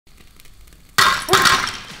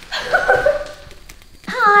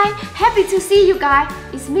Hi, happy to see you guys.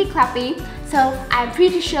 It's me, Clappy. So I'm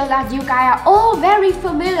pretty sure that you guys are all very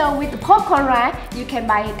familiar with the popcorn, right? You can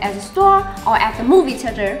buy it at the store or at the movie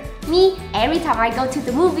theater. Me, every time I go to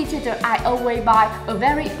the movie theater, I always buy a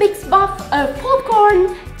very big box of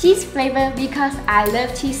popcorn cheese flavor because I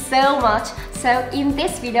love cheese so much. So in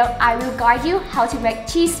this video, I will guide you how to make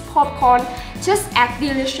cheese popcorn just as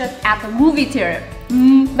delicious at the movie theater.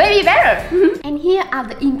 Maybe better! And here are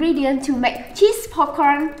the ingredients to make cheese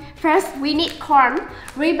popcorn. First, we need corn.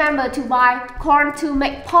 Remember to buy corn to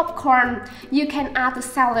make popcorn. You can add the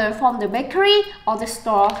seller from the bakery or the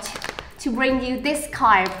store to bring you this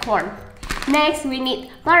kind of corn. Next, we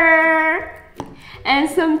need butter and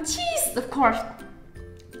some cheese, of course.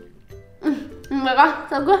 Oh my god,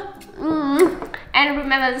 so good! And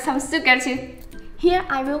remember some sugar too. Here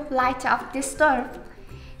I will light up this stove.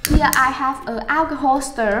 Here I have an alcohol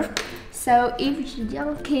stove. So if you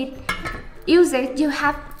young kid use it, you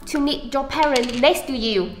have to need your parent next to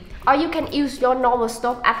you. Or you can use your normal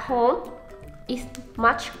stove at home. It's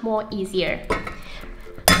much more easier.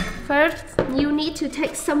 First, you need to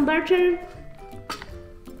take some butter.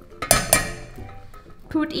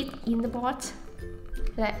 Put it in the pot.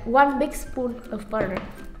 Like 1 big spoon of butter.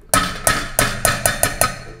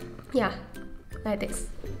 Yeah, like this.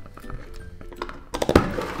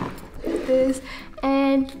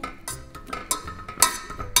 And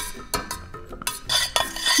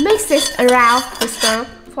mix it around the stove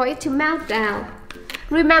for it to melt down.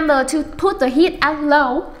 Remember to put the heat at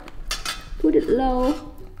low. Put it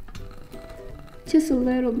low. Just a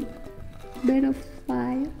little bit of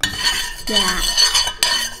fire. Yeah.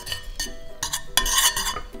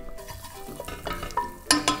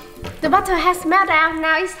 The butter has melted down.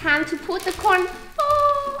 Now it's time to put the corn.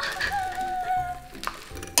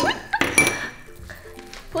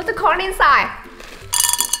 Put the corn inside.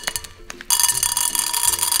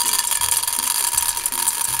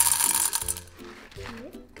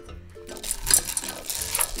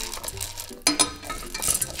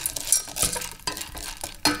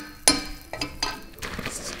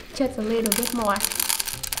 Just a little bit more.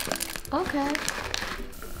 Okay.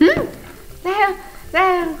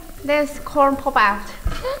 There's corn pop out.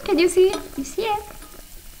 Can you see it? You see it?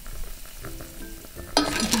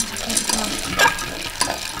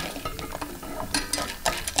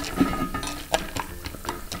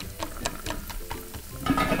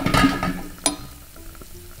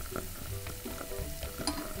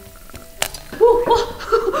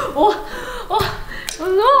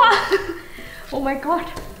 Oh my god!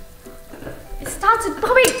 It started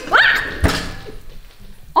popping!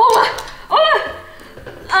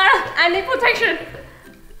 I need protection!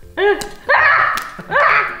 Oh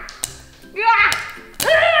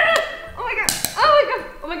my god!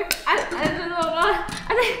 Oh my god! I don't know.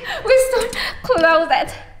 I think we should close that.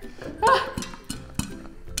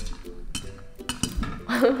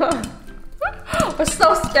 I'm so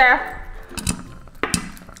scared.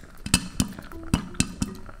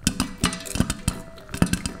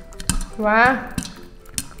 Wow!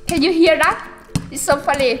 Can you hear that? It's so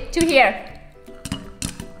funny to hear.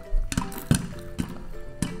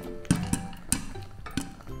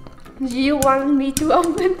 Do you want me to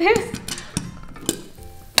open this?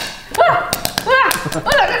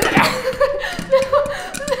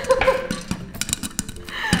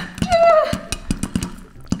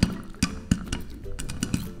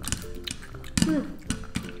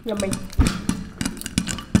 Yummy.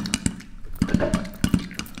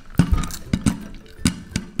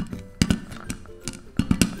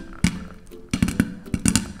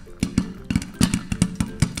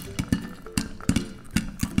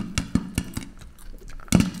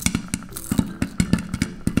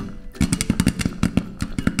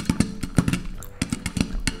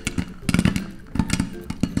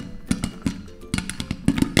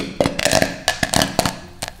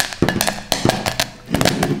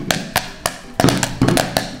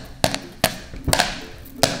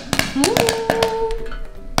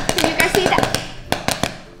 Can you guys see that?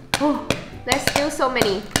 Oh, there's still so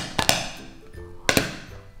many.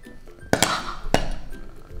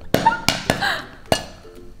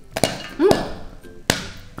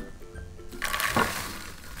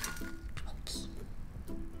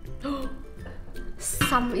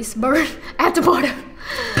 Some is burned at the bottom.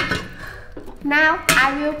 Now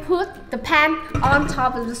I will put the pan on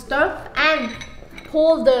top of the stove and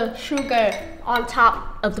pour the sugar on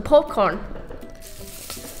top of the popcorn.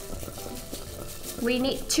 We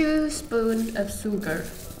need 2 spoons of sugar.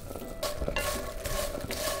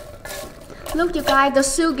 Look you guys, the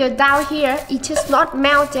sugar down here, it is not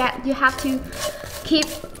melt yet. You have to keep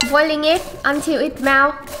boiling it until it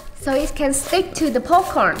melts so it can stick to the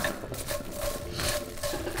popcorn.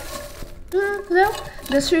 Look,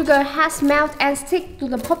 the sugar has melted and stick to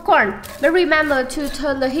the popcorn. But remember to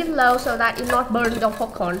turn the heat low so that it not burn your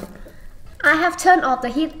popcorn. I have turned off the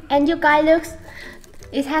heat and you guys look,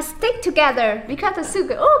 it has stick together because the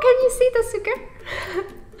sugar. Oh, can you see the sugar?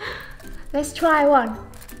 Let's try one.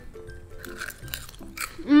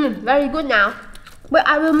 Very good now. But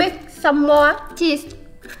I will make some more cheese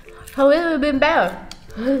so it will be better.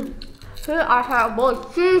 Here I have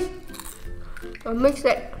both cheese. I'll mix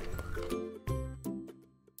it.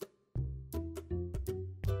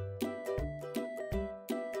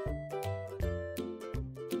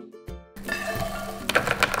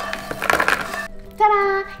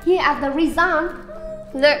 Ta-da! Here are the results.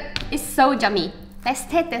 Look, it's so yummy. Let's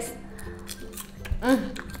taste this.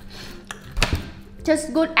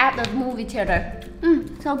 Just good at the movie theater.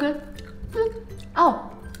 So good. Oh,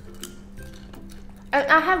 and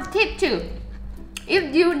I have a tip too.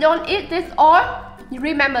 If you don't eat this all, you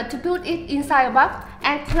remember to put it inside a box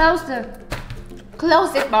and close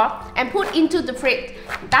the box and put into the fridge.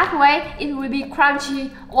 That way it will be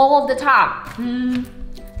crunchy all the time.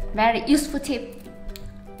 Very useful tip.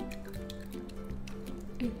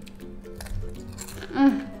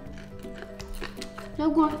 So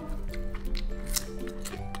good.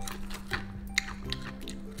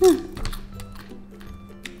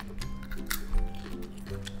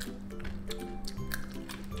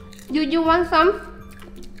 Do you want some?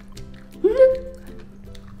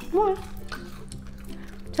 More.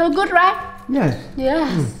 So good, right? Yes.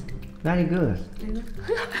 Yes. Very good.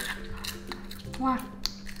 Wow.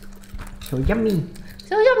 So yummy.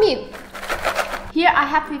 So yummy. Here I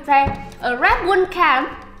have prepared a Red Bull can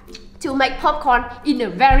to make popcorn in a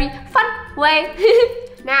very fun way.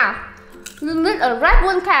 Now, you need a Red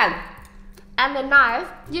Bull can and a knife.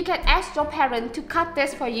 You can ask your parents to cut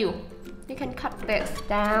this for you. You can cut this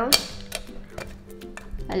down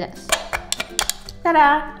like this.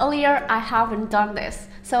 Ta-da! Earlier I haven't done this,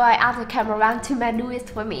 so I asked the cameraman to do it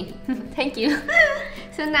for me. Thank you.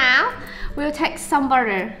 So now we'll take some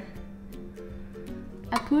butter.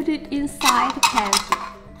 I put it inside the can.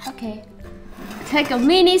 Okay. Take a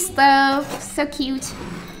mini stove, so cute.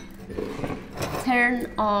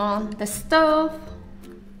 Turn on the stove.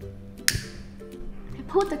 I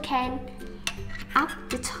put the can up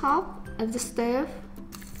the top of the stove.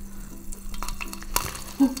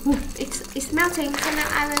 It's melting, so now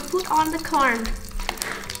I will put on the corn.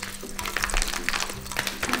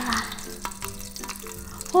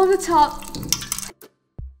 Hold the top.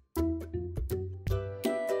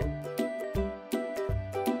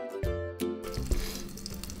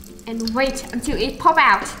 And wait until it pop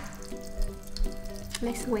out.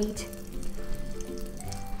 Let's wait.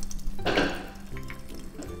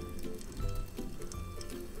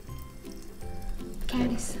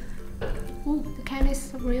 The can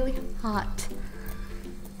is really hot.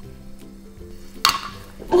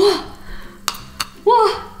 Oh,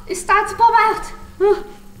 whoa! It starts to pop out. Oh.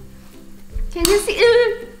 Can you see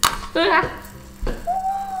it?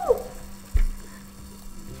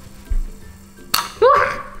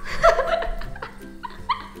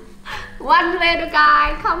 One little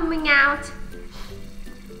guy coming out.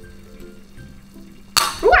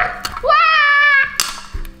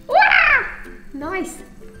 Nice.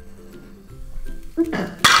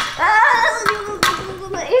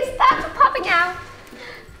 It starts popping out.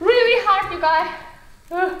 Really hard, you guys.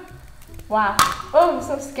 Wow. Oh,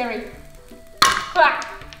 so scary.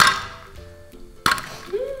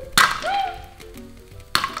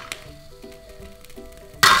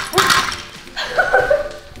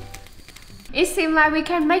 It seems like we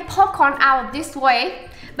can make popcorn out of this way,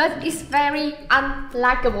 but it's very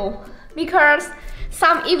unlikable because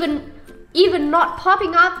some even not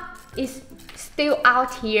popping up is still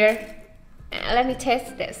out here. Let me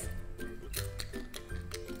test this.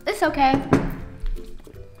 It's okay,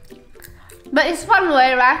 but it's fun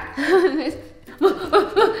way, right?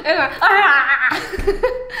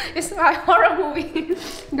 It's like horror movie.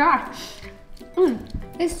 God,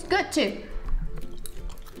 it's good too.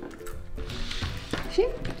 See?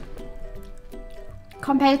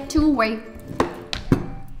 Compared to weight.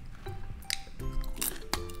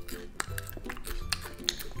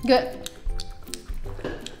 Good.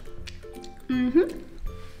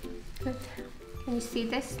 Good. Can you see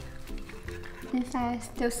this? Inside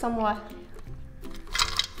still somewhat.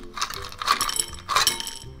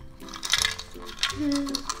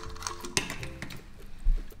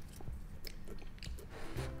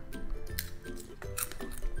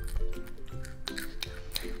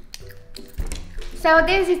 So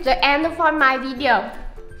this is the end of my video.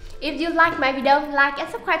 If you like my video, like and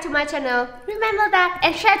subscribe to my channel. Remember that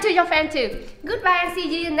and share to your friends too. Goodbye and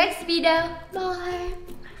see you in the next video. Bye.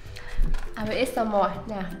 I will eat some more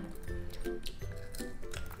now.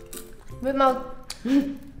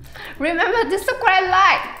 Remember to subscribe,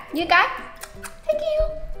 like. You guys. Thank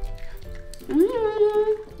you.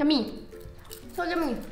 Yummy. So yummy.